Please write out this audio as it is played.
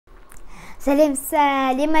Сәлем,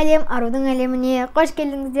 Арудың әлеміне қош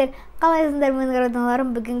келдіңіздер. Қалайсыңдар менің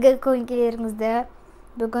Арудыңларым? Бүгінгі көңілдеріңізді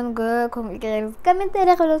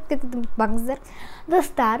комментарияға жазып кетуді ұмытпаңыздар.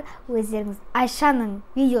 Достар, өздеріңіз Айшаның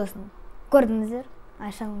видеосын көрдіңіздер.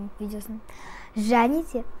 Айшаның видеосын. Және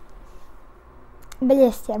де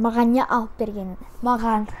білесіздер, маған не алып бергенін.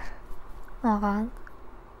 Маған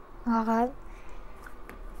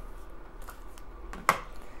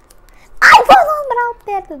iPhone 11 алып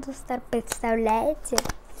берді, достар, представляете?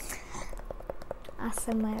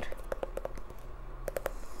 АСМР.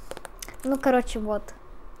 Ну, короче, вот.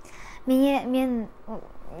 Мен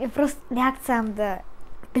просто реакциямды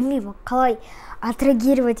білмеймін, қалай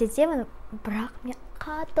отреагировать етемін, бірақ мен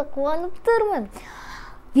қатты қуанып тұрмын.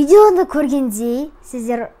 Видеоны көргендей,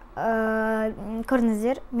 сіздер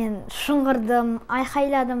көрдіңіздер, мен шыңғырдым,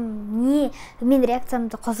 айқайладым, мен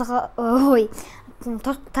реакциямды тоқтата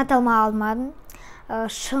алмадым.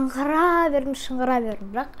 Шыңғыра бердім,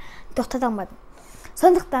 бірақ тоқтата алмадым.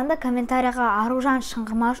 Сондықтан да комментарияға Аружан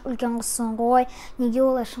шыңғырмаш, үлкен қызсың ғой, неге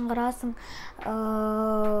олай шыңғырасың,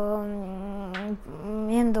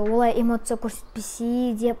 енді олай эмоция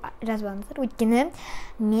көрсетпесе деп жазбаңыздар. Өйткені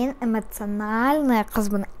мен эмоциональный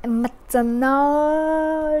қызбын.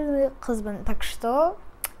 Так что,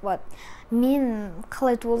 вот, мен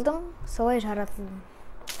қалай туылдым, солай жаратылдым.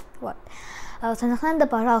 Вот. Сондықтан да,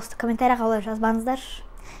 пожалуйста, комментарияға олай жазбаңыздар.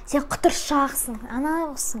 Сен құтыршақсың,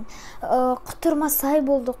 анағысың, құтырмасай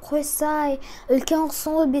болды, қойсай, үлкен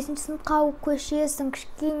құсың ғой, 5-ші сыныпқа көшесің,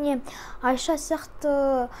 кішкене, Айша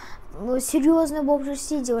сияқты серьезный болып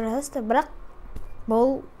жүрсе деп жазасыздар. Бірақ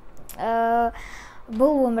бұл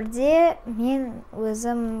өмірде мен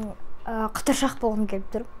өзім құтыршақ болғым келіп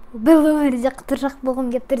тұр. Бұл өмірде құтыршақ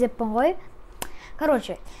болғым келіп тұр деппін ғой.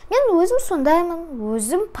 Короче, мен өзім сондаймын,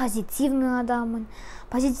 өзім позитивный адаммын,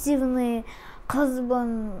 позитивный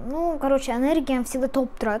қызбын. Ну, короче, энергиям всегда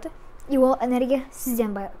толып тұрады. И ол энергия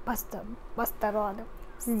сізден басталады.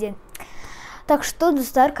 Сізден. Так что,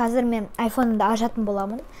 достар, қазір мен айфонымды ажатын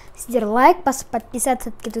боламын. Сіздер лайк басып,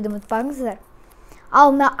 подписаться кетуді ұмытпаңыздар.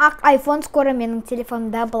 Ал мына ақ айфон скоро менің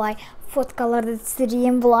телефонымда былай фоткаларды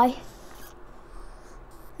түсірем былай.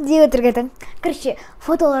 Деп отырғатын. Короче,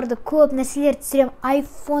 фотоларды көп нәрселер түсірем.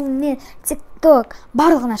 Айфон мен TikTok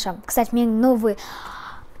барлығын ашам. Кстати, менің новый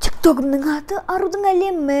TikTok'ымның аты Арудың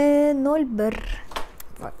әлемі 01.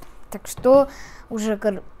 Вот. Так что уже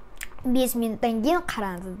 5 минуттан кейін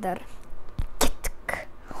қараңыздар. Кеттік.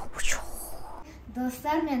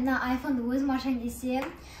 Достар, мен айфонды өзім ашайын десем,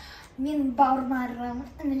 мен бауырларым,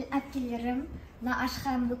 әпкелерім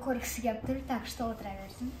ашқанымды көргісі келіп тұр. Так что отыра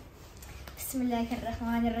берсін.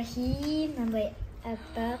 Бисмиллахир-рахманир-рахим. Мынандай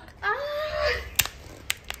әппақ.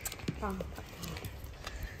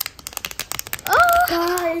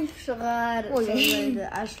 Кайф шығар. Ой,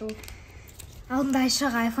 ашу. Алдында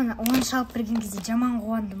Айшаға айфон 10 алып берген кезде жаман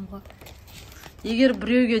қуандым ғой. Егер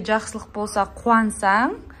біреуге жақсылық болса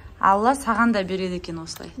қуансаң, Алла саған да береді екен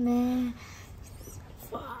осылай.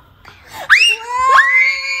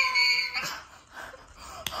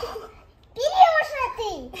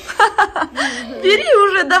 Бери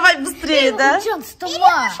уже, давай быстрее, да?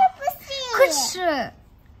 Күші.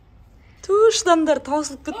 Тушдандар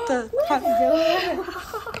таусылып кетті.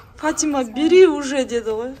 Фатима, бери уже,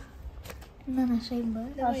 деді ғой. Мынаны ашайын ба?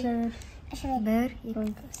 Бір,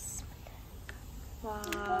 екі.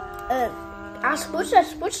 Ашып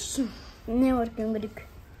өтші. Не өркен керек?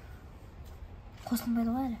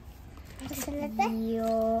 Қосылмайды ғой әлі. Аша,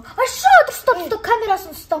 тұр,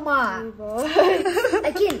 камерасын ұстама.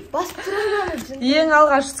 Әкел, басып тұрғанады. Ең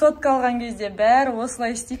алғаш сотка алған кезде бәрі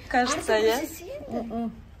осылай істейік, кажется, е?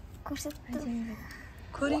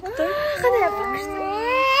 Көректі? Қадай апақышты.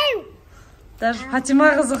 Даже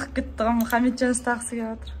Фатима қызық кетті, Мұхамеджан стақсы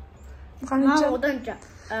келіп отыр.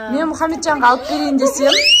 Мен Мұхамеджанға алып берейін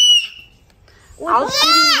десем,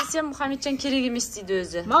 Мұхамеджан керек емес дейді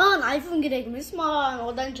өзі. Маған айфон керек емес, маған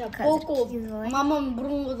оданша Поко. Мамам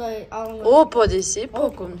бұрынғыдай алған. Опо десе,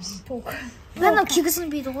 Поко емес. Мынау кигізін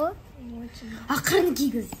бейді ғой. Ақырын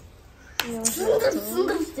кигіз. Сындырып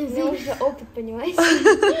Мен уже опыт, понимаешь?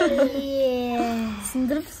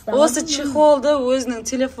 Осы чехолды өзінің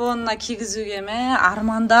телефонына кигізуге ме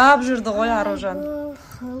армандап жүрді ғой Аружан.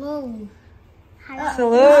 Hello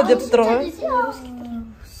деп тұр ғой.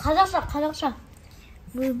 Қазақша.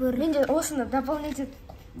 Мен де осыны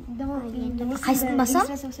дополнительно қайсын басам?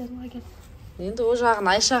 Енді о жағын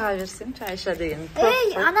Айшаға берсеңші, Айша деген.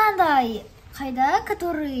 Эй, анандай қайда,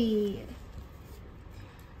 который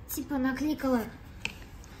типа наклейкалар.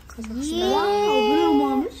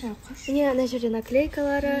 Міне ана жерде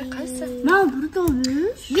наклейкалары. Қайсы? Мам, бір тал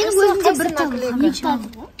беш. Мен өзімде бір тал.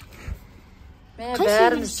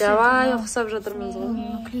 бәріміз жабай ұқсап жатырмыз ғой.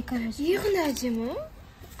 Наклейка емес. Иығына әдемі.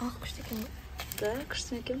 Ақ күшті екен. Да,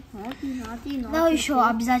 күшті екен. Ну, еще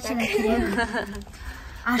обязательно керек.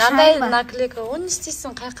 Нандай наклейка, оны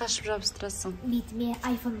істейсің, қай қашып жабыстырасың? Бетіме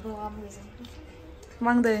айфон болған өзім.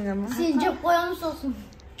 Маңдайыңа ма? Сен жеп қоямын сосын.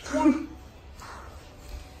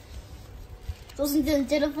 Сосын сен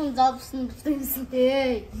телефон жабысын бұстаймысың.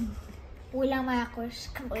 Ей! Ойламай-ақ қойшы,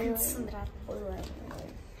 кім кімді сындырар.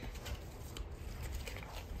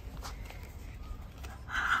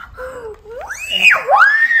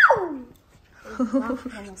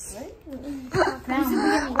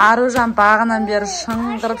 Аружан бағынан бері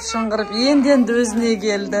шыңғырып, енді өзіне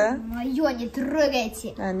келді. Моё, не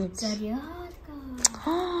трогайте. Зарядка. Зарядка.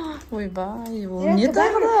 Ойбай, ол не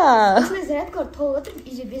тағыда? Осындай зарядка толып отыр,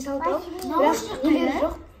 үйде 5-6 алып. Бірақ нелері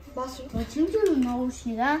жоқ. Басы жоқ. Зачем тебе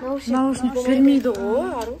наушник, а? Наушник бермейді ғой,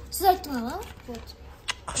 Ару. Сіз айттыңыз, а?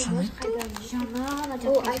 Қашан айтты? Жаңа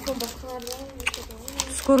Ол айфон басқалардан.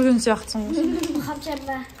 Түс көрген сияқтысың ғой.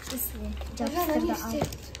 Қапшарда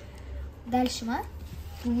жабыстырды. Дальше ма?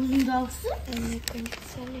 Өзіңді алғысы?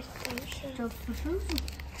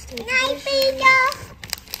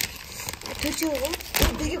 Төте ғой.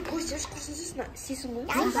 Бізге көрсеш құрсын сесің ғой.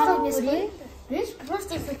 Біз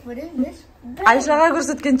просто сықпырын, біз. Айшаға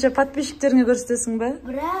көрсеткенше подписчиктеріңе көрсетесің бе?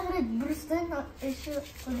 Бірақ рет бұрыстан еще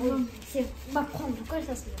сен бап қолымды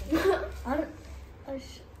көрсесің.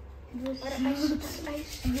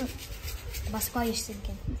 Баспа ештен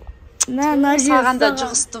кен. Саған да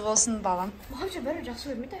жұғысты болсын, балам. Маған же бәрі жақсы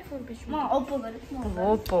көрмейді айфон 5. Маған оппо береді.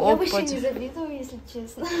 Опа, Я опа. вообще не завидую, если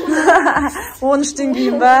честно. 13-тен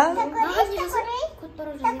кейін ба?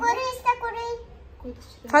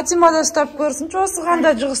 Фатима да ұстап көрсін, осыған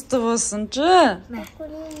да жұғысты болсын, жы.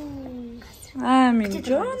 Әмин,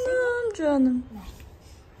 жаным.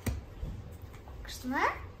 Күштіма?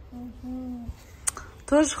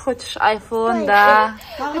 Тоже хочешь айфон, да?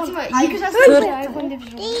 Фатима, 2 жасында айфон деп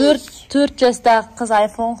жүр. 4 жастағы қыз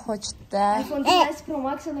айфон хочет, да? Айфон 12 Pro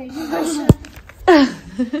Max ана еще.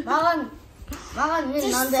 Маған мен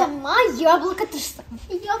мынандай Сама яблоко ты что?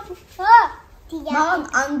 маған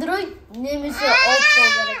Android немесе Oppo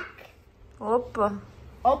керек. Опа.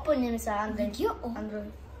 Oppo немесе Android. Неге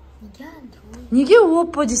Android. Неге Android? Неге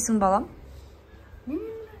оппо дейсің, балам?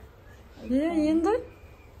 Енді?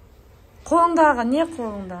 Қолыңдағы, не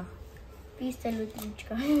қолыңдағы? Пистолет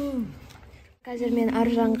ручка. Қазір мен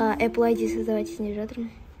Аржанға Apple ID создавать етіп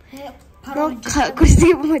жатырмын.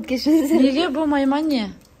 Көрсетуге болмайды, кешіріңіздер. Неге болмай ма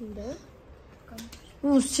не? Да.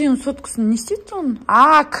 Сен соткасын не істейді оны?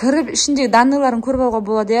 Кіріп ішіндегі данныйларын көріп алуға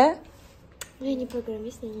болады, е? Я не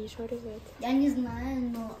программист, я не шарю за это. Я не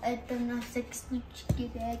знаю, но это на всякий случай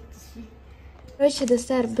керек. Короче,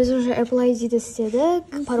 достар, біз уже Apple ID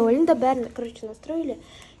істедік, паролін да бәрін, короче, настроили.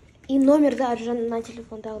 И номер, да, Аржан на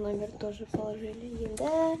телефондағы номер тоже положили.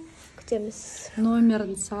 Енді күтеміз.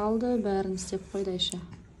 Номерін салды, бәрін істеп қойды Айша.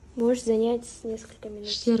 Может занять несколько минут.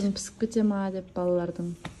 Іштерін пісіп кете ма деп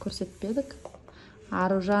балалардың көрсетпедік.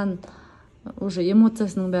 Аружан уже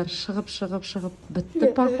эмоциясының бәрі шығып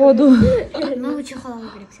бітті походу. Новый чехол алу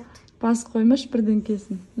керек сияқты. Бас қоймаш бірден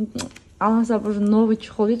кесін. Алмаса уже новый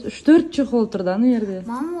чехол дейді. 3-4 чехол тұр да, ерде.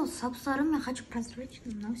 Мама, сап-сарым, я хочу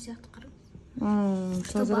прозрачный, мынау сияқты қырып.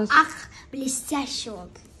 Чтобы Чтобы ақ блестящий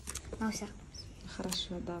вот. Мынау сияқты.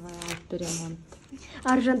 Хорошо, давай, алып беремін.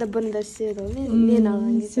 Аржан да бұны да істеді ғой, мен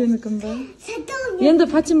алған кезде. Сенікін ба? Енді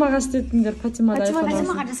Фатимаға істеттіңдер, Фатимада айфон алсын.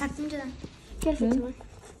 Фатимаға жасаттым жадан. Кел, Фатима.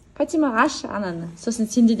 Фатима, аш ананы. Сосын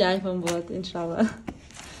сенде де айфон болады, иншалла.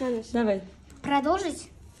 Давай. Продолжить?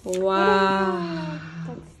 Вау.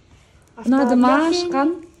 Ұнады ма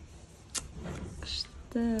ашқан?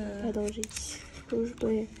 Күшті. Продолжить.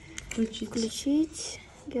 Службы. Включить.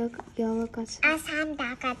 Геолокация.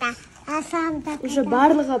 Уже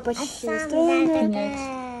барлығы почти настроено. Принять.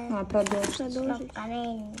 Продолжить.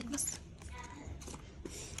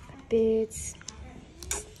 Капец.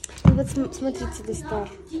 Вот смотрите, достар.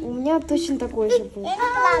 У меня точно такой же был.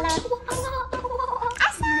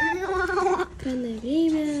 Экранное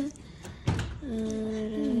время.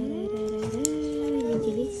 Не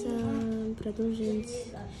делиться. Продолжить.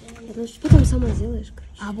 Потом сама сделаешь,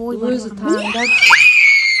 короче. Абой Өзі таңдап.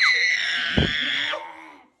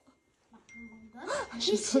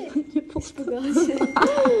 Испугалась.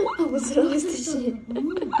 Обосралась точнее.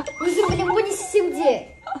 Өзім білем ғой не істесемде.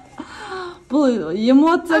 Бұл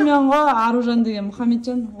эмоциямен ғой Аружан деген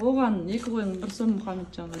Мұхамеджан. Оған екі қойын бір сом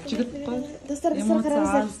Мұхамеджан. Жігіт қой. Достар, Эмоция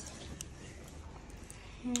қараңыздар. аз.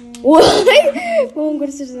 Ой, мамам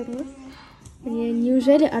көрсетіп жатыр ма?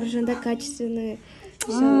 Неужели Аржанда качественный?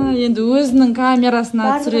 Енді өзінің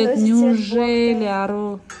камерасына түсіреді. Неужели,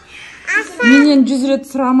 Ару? Менен 100 рет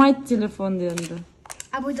сұрамайды телефонды енді.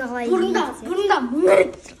 Абойды қалай Бұрында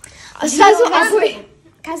мөрт. Сразу абой.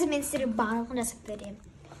 Қазір мен сіздерге барлығын жасап беремін.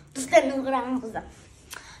 Достарының қараған қыздар.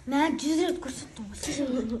 Мен 100 рет көрсеттім ғой.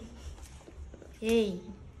 Ей.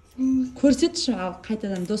 Көрсетші, ал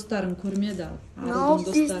қайтадан достарын көрмеді ал. Мынау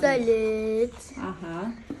пистолет.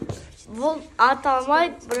 Аха. Бұл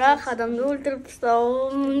аталмайды, бірақ адамды өлтіріп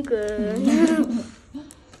тастауы мүмкін.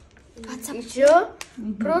 Еще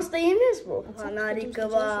просто емес бұл. Фонарика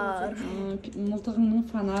бар. Мылтығыңның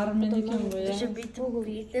фонарымен екен ғой, Еще иә.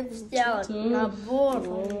 бүйтіп істелет. Набор.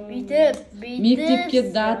 Бүйтіп. Мектепке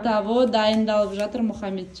датаво дайындалып жатыр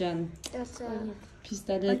Мұхамеджан.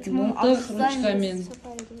 Пистолет, мылтық, ручкамен.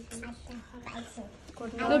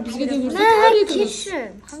 Бізге де көрсетіп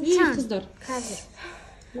көрейік қыздар.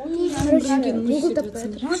 А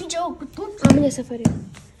мне сафари.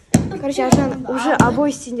 Короче, Аржан уже обои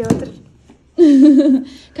істейін деп отыр.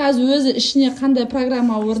 Қазір өзі ішіне қандай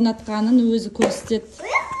программа орнатқанын өзі көрсетеді.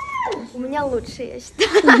 У меня лучше, я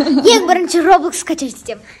считаю. Ең бірінші Roblox скачать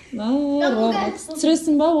етемін. Roblox.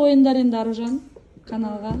 Түсіресің ба ойындар енді Аружан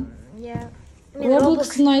каналға?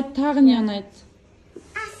 Roblox ұнайды, тағы не ұнайды?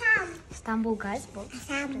 Стамбул газ бұл.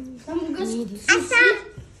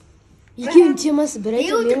 Екеуінің темасы бір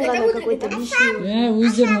айтып, мен ғана какой-то лишний.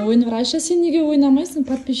 Өздерінің ойыны бар. Айша, сен неге ойнамайсың?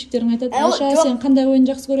 Подписчиктерің айтады. Айша, сен қандай ойын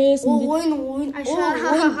жақсы көресің? Ойын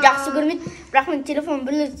жақсы көрмейді. Бірақ мен телефон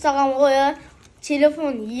бірлесіп салған ғой.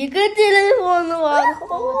 Телефон, екі телефоны бар.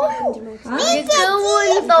 Екі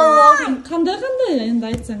ойында бар. Қандай енді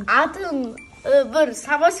айтсаң? Атын бір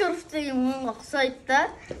Сабасеров деген ойынға ұқсайды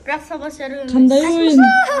да. Бірақ Сабасеров Қандай ойын?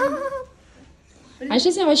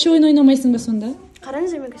 Айша, сен вообще ойын ойнамайсың ба сонда?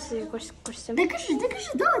 Қараңыз, мен сізге көрсетсем. Докажи,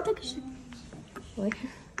 давай, докажи. Ой.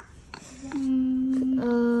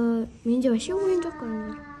 Менде вообще ойын жоқ қой.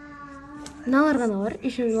 Мыналар ғана бар,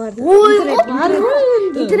 еще мыналарды.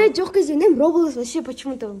 Интернет жоқ кезде мен Roblox вообще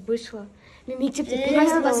почему-то вышло. Мен мектепте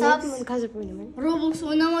первый басатынмын, қазір ойнамаймын. Roblox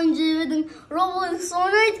ойнамайын деп едің. Roblox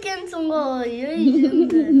ойнайды екенсің ғой. Ей,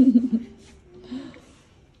 жөнді.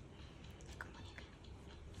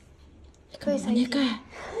 Моника.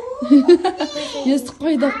 Естіп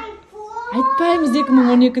қойдық. Айтпаймыз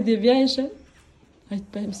 2012 деп, я Айша?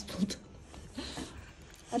 Айтпаймыз болды.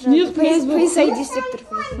 Face ID істеп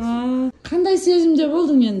Қандай сезімде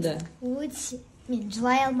болдың енді? Өте. Мен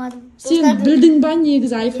жылай алмадым. Сен білдің ба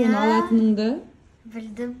негізі iPhone алатыныңды?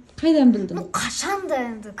 Білдім. Қайдан білдің? Қашанда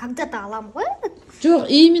енді, когда-то алам ғой. Жоқ,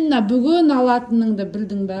 именно бүгін алатыныңды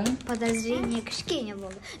білдің ба? Подозрение кішкене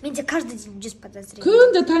болды. Менде каждый день 100 подозрение.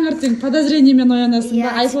 Күнде таңертең подозрениемен оянасың ба?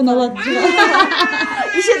 iPhone алатын ба?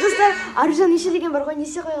 Еще достар, Аржан еще деген бар ғой, не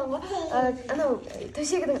істей қойған ғой? Анау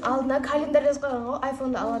төсегінің алдына календарь жазып қойған ғой,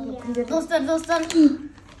 iPhone-ды алатын күндер. Достар.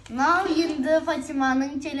 Мынау енді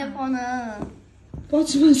Фатиманың телефоны.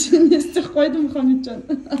 Фатима, сен не істеп қойдың, Мұхамеджан?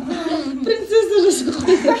 Принцесса жасап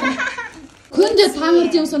қойды. Күнде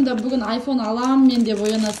таңертең сонда бүгін iPhone алам мен деп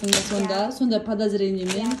оянасың ба сонда? Сонда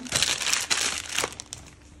подозрениемен.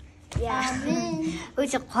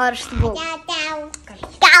 Өте қуанышты болды.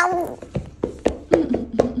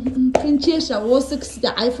 Принцесса, осы кісі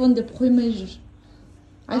де iPhone деп қоймай жүр.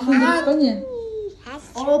 iPhone деп па не?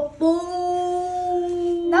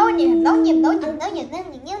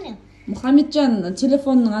 не. Мұхамеджан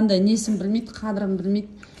телефонның андай несін білмейді, қадірін білмейді.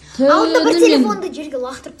 Алдында бір телефонды жерге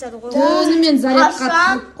лақтырып тастады ғой. Түнімен зарядқа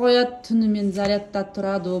тұрып қояды, түнімен зарядта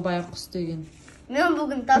тұрады, о байқұс деген. Мен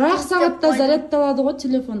бүгін Бірақ сағатта зарядталады ғой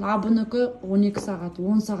телефон, а бұнікі 12 сағат,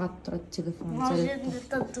 10 сағат тұрады телефон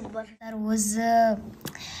зарядта. Өзі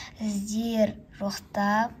іздер жоқта,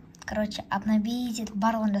 короче, обновить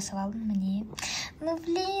барлығын жасап алдым, міне. Ну,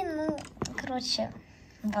 блин, короче,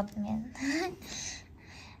 вот мен.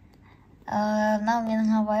 Мынау менің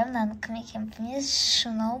абайым, мынаны кім екенін білмейсіз,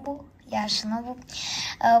 Шынау бұл. Я Шынау бұл.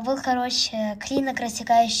 Бұл, короче, клинок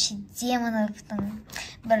рассекающий демоновтың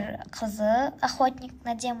бір қызы, охотник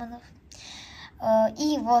на демонов.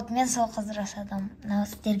 И вот мен сол қызды жасадым. Мынау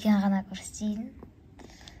сіздерге ғана көрсетейін.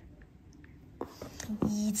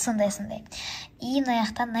 И сондай. И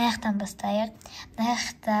наяқтан бастайық.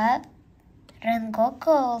 Наяқта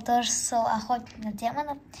Ренгоку, ол тоже сол охотник на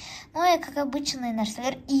демонов. Ну и как обычный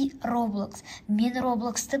нәрселер и Roblox. Мен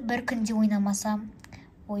Roblox'ты бір күнде ойнамасам,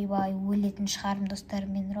 ойбай өлетін шығарым достар,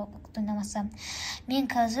 мен Roblox ойнамасам. Мен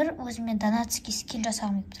қазір өзіме донатский скин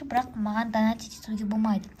жасағым келіп тұр, бірақ маған донат етуге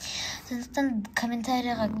болмайды. Сондықтан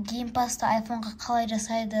комментарийға геймпасты айфонға қалай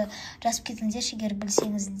жасайды жазып кетіңіздерші, егер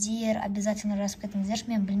білсеңіздер, обязательно жазып кетіңіздерші.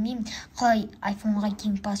 Мен білмеймін қалай айфонға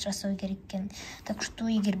геймпас жасау керек екен. Так что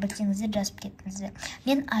егер білсеңіздер жазып кетіңіздер.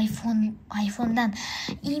 Мен айфондан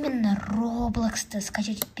именно Robloxты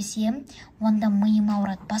скачать етпесем, онда миым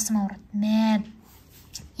ауырады, басым ауырады. Мен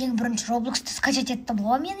ең бірінші Robloxты скачать еттім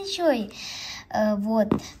ғой мен еще. Вот,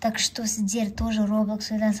 так что сіздер тоже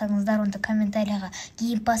Roblox ойлансаңыздар, онда комментарийға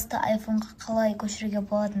геймпасты айфонға қалай көшіруге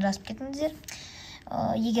болатынын жазып кетіңіздер,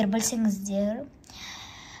 егер білсеңіздер.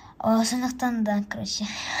 Сондықтан да, короче.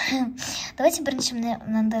 Давайте бірінші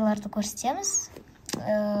мынандайларды көрсетеміз.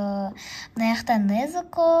 Мына жақта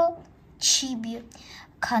Nezuko, Chibi,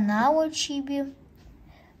 Kanao Chibi,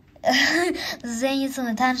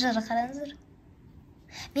 Зенитсіні танжары қараңыздар.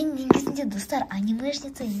 Мен негізінде достар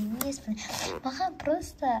анимешница емеспін. Маған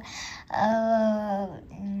просто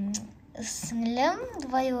сіңілім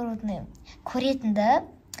двоюродный көретін да.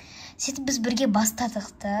 Сөйтіп біз бірге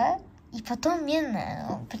бастадық да. И потом мен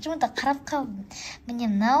почему-то қарап қалдым. Мне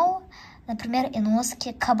мынау, например,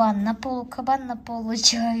 Иноски кабан на полу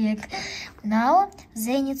человек. Мынау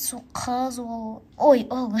Зеницу қыз ол. Ой,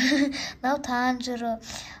 ол. Мынау танжыры.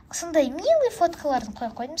 Сондай милый фоткаларын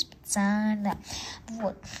қоя қойдым специально.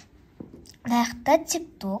 Вот. Мына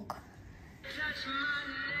ТикТок.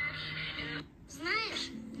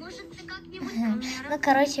 Знаешь, может ты как-нибудь... Ну,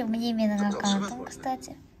 короче, мне менің аккаунтым,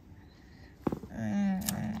 кстати.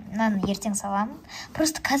 Мынаны ертең саламын.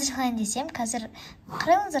 Просто қазір салайын десем, қазір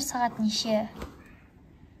қараңыздар сағат неше?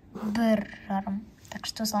 1:30. Так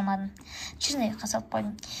что салмадым. Честно, салып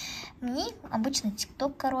қойдым. Мне обычно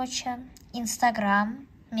ТикТок, короче, Инстаграм.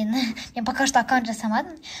 Мен пока что аккаунт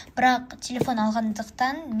жасамадым, бірақ телефон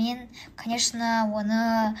алғандықтан мен, конечно,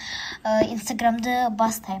 оны Инстаграмды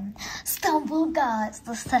бастаймын. Стамбулға,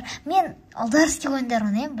 достар. Мен алдарский ойындар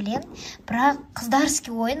ойнаймын, білем, бірақ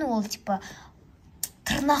қыздарский ойын ол типа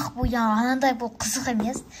тырнақ бойы анандай бұл қызық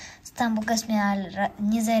емес. Стамбулгаз мен әлі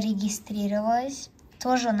не зарегистрировалась.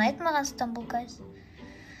 Тоже ұнайды маған Стамбулгаз.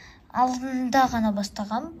 Алдында ғана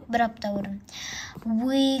бастаған, бір апта бұрын.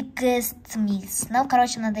 Weakest Mix. Ну,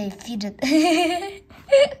 короче, мынадай фиджет.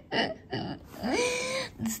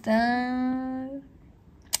 Достар.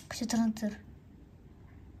 Күші тұрыңыздар.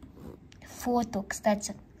 Фото,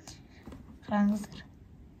 кстати. Қараңыздар.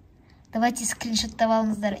 Давайте скриншоттап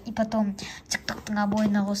алыңыздар. И потом тиктоктың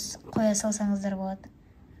обойына қоя салсаңыздар болады.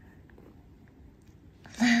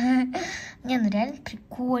 Не, ну реально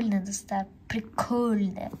прикольно, достар.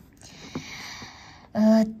 Прикольно.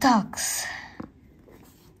 Такс.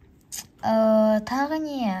 Тағы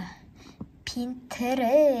не? Pinterest.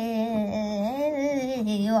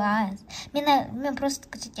 Мен просто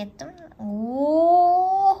күтіп кеттім.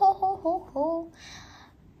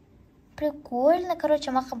 Прикольно,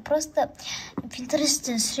 короче, маған просто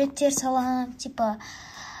Pinterest'тен суреттер салам, типа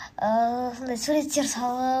суреттер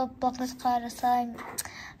салып, блокнотқа жасаймын.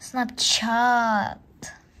 Snapchat.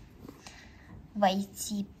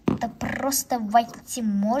 Войти. Да просто войти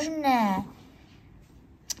можно.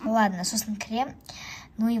 Ладно, сосын крем.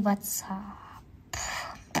 Ну и WhatsApp.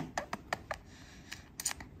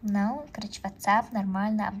 Ну, короче, WhatsApp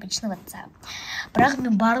нормально, обычный WhatsApp. Бірақ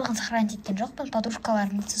мен барлығын сохранить еткен жоқпын.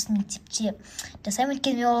 Подружкаларымның сосын мектепте жасаймын,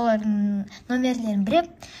 өйткені олардың номерлерін білем,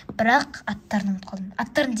 бірақ аттарын ұмытып қалдым.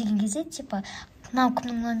 Аттарын деген кезде, типа, мынау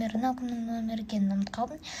кімнің номері екенін ұмытып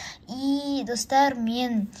қалдым. И достар,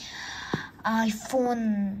 мен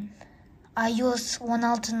iOS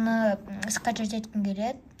 16-ны скачать еткім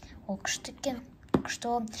келеді. Ол күшті екен. Так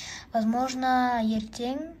что, возможно,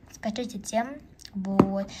 ертең скачать етем.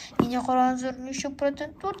 Вот. Менде қараңыздар, неше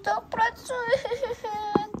процент?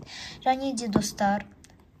 40%. Және де достар.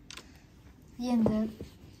 Енді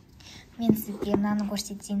мен сізге мынаны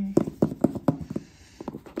көрсетейін.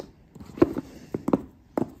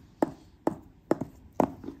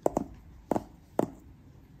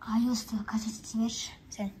 iOS-ты қажет ете берші,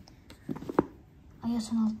 сен.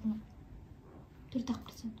 iOS 16-ны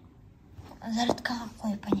 40%. Зарядкаға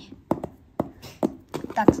қойып, әне.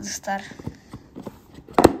 Так, достар.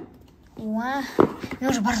 Уа, мен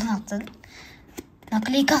уже барлығын алып.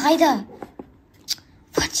 Наклейка қайда?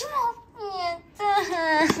 Почему нет?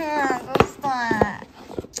 Достар.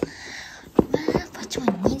 Почему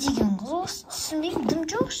не деген қыз? Түсінбеймін, дым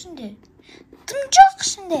жоқ ішінде.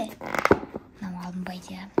 Мынау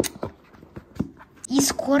алынбайды. И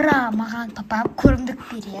скоро маған папам көрімдік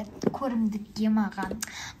береді. Көрімдікке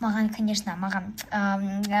маған, конечно,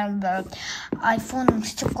 iPhone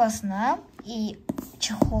 7 классына и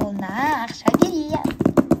чехолына ақша береді.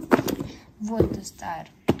 Вот, достар.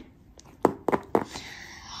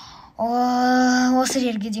 Осы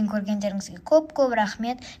жерге дейін көргендеріңізге көп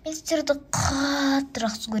рахмет. Мен сіздерді қатты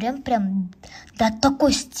жақсы көремін, прям до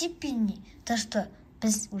такой степени, то что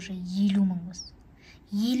біз уже 50 мыңбыз.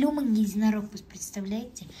 50 мың единорогпыз,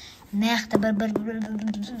 представляете? Мыяқта бір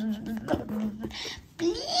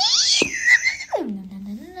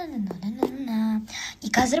и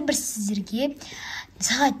қазір бір сіздерге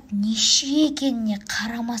сағат неше екеніне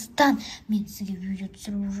қарамастан мен сізге видео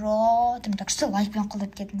түсіріп жатырмын, так что лайкпен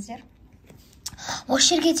қолдап кетіңіздер.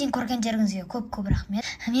 Осы жерге дейін көргендеріңізге көп рахмет.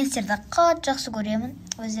 Мен сіздерді қатты жақсы көремін,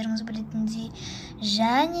 өздеріңіз білетіндей.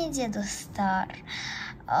 Және де достар,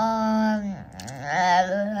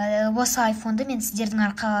 осы айфонды мен сіздердің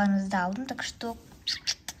арқаларыңызды алдым, так что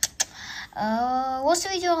осы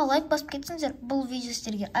видеоға лайк басып кетсіңіздер. Бұл видео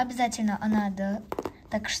сіздерге обязательно ұнады,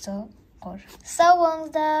 так что сау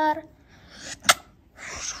болыңыздар.